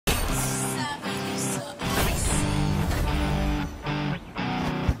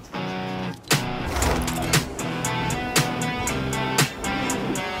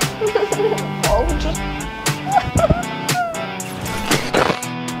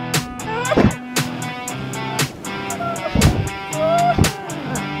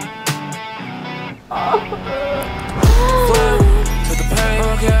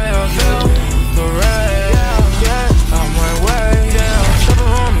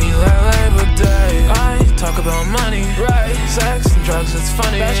It's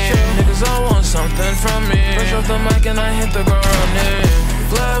funny, that's true. Niggas all want something from me. Push off the mic and I hit the ground running.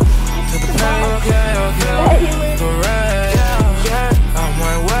 Flip to the pain, okay. The red, yeah, out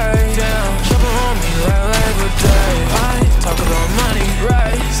my way, down. Shopping on me like Labor Day. I talk about money,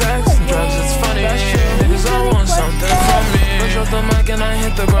 right? Sex and drugs, it's funny, that's true. Niggas all want something from me. Push off the mic and I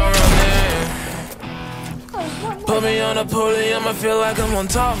hit the ground running. Put me on a podium, I feel like I'm on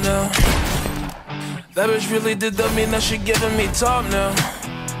top now. That bitch really did that mean that she giving me top now.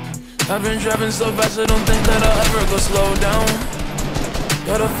 I've been driving so fast I don't think that I'll ever go slow down.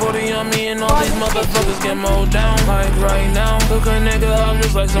 Got a 40 on me and all these motherfuckers get mowed down. Like right now, look a nigga up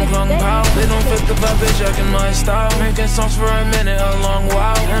just like some kung pao. They don't fit the vibe, they checking my style. Making songs for a minute, a long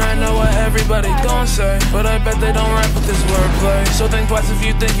while. And I know what everybody gon' say, but I bet they don't rap with this wordplay. So think twice if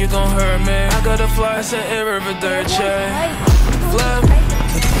you think you gon' hurt me. I gotta fly, I said irreverderche. Flip,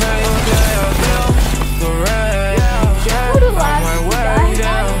 okay. The red, yeah, on my way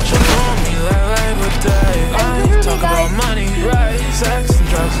down. Should on me like Labor Day. I talk about money, right? Sex and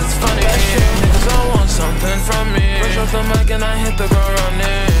drugs, it's funny. Niggas all want something from me. Push off the mic and I hit the ground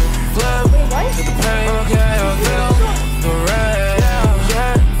running. Flip to the pain, okay. The red,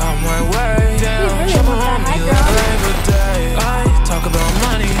 yeah, on my way down. Should on me like Labor Day. I talk about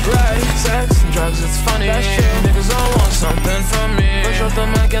money, right? Sex and drugs, it's funny. Niggas all want something from me. Push off the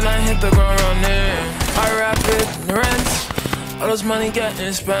mic and I hit the ground running. I rap ignorance, all this money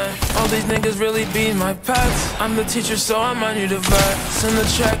getting spent. All these niggas really be my pets. I'm the teacher, so I might need a vet. Send the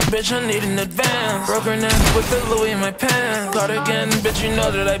check, bitch, I need an advance. Broke her neck with the Louis in my pants. Cardigan, bitch, you know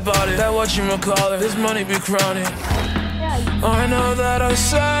that I bought it. That what you call it, this money be chronic. I know that I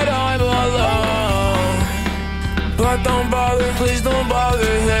said I belong, but don't bother, please don't bother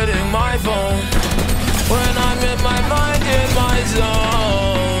hitting my phone. When I'm in my mind, in my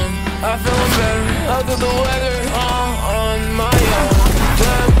zone, I feelin' better after the weather on my own.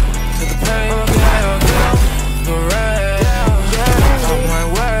 Flip to the pain, okay. The red, yeah, on my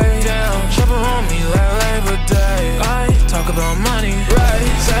way down. Shopping on me like Labor Day. I talk about money, right?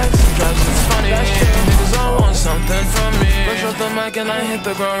 Sex and drugs, it's funny. Niggas all want something from me. Push off the mic and I hit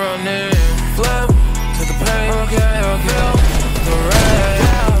the ground running. Flip to the pain, okay. The red,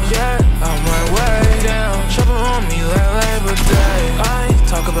 yeah, on my way down. Shopping on me like Labor Day. I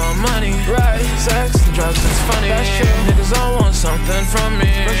talk about money, right? Sex and drugs, it's funny. Niggas all want something from me.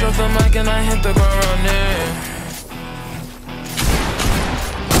 Push off the mic and I hit the ground running.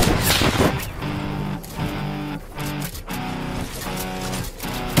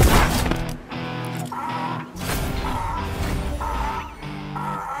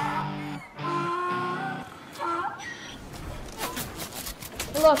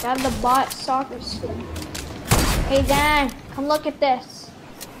 Look, I have the bot soccer skin. Hey Dan, come look at this.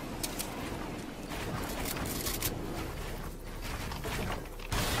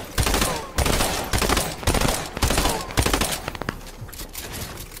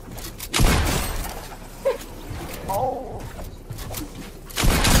 Oh.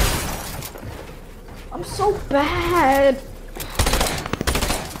 I'm so bad.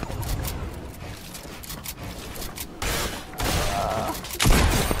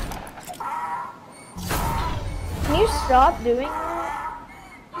 Can you stop doing that?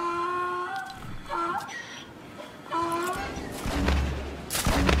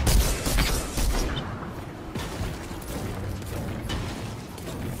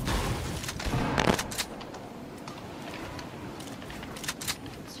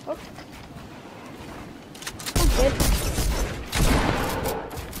 I'm good.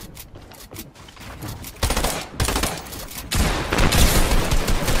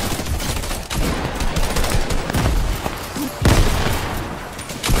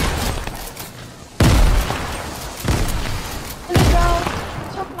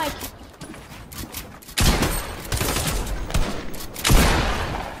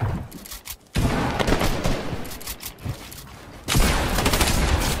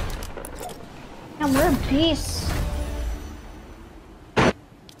 And we're beasts.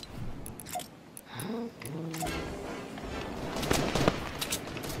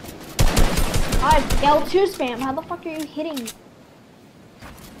 L2 spam. How the fuck are you hitting me?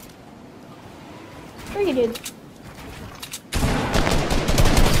 Sure you did.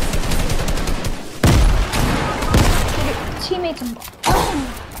 Your teammates.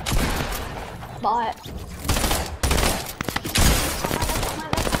 bot.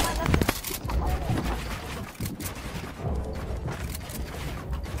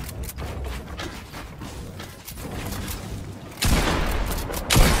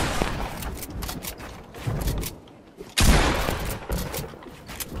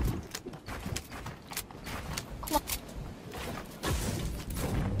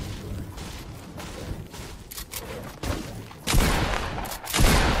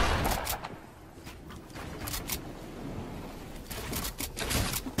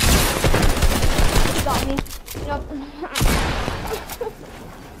 Got me. Yep.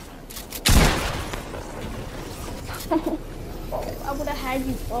 Oh, I would have had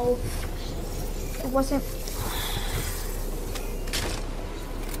you both. It wasn't.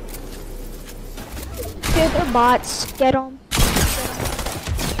 Dude, they're bots. Get them.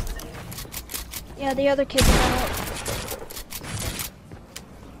 Yeah, the other kid's out.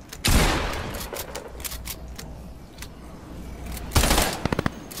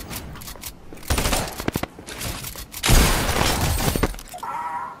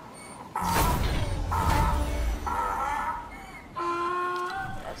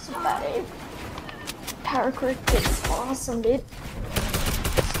 That's about it. Power quick is awesome, dude.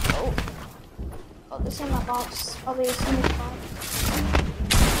 Oh, this ain't my box. Probably a semi box.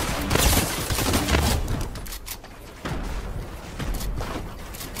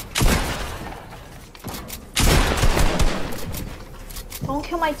 Don't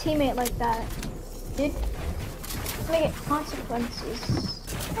kill my teammate like that, dude. Make it consequences.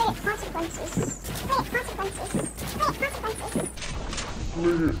 Make it consequences. Make it consequences. Make it consequences.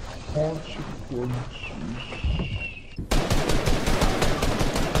 Make it consequences.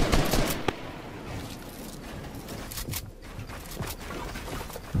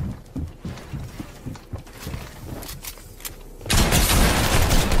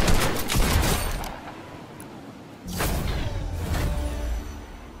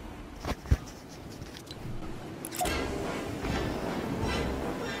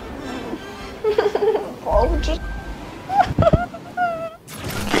 Oh, just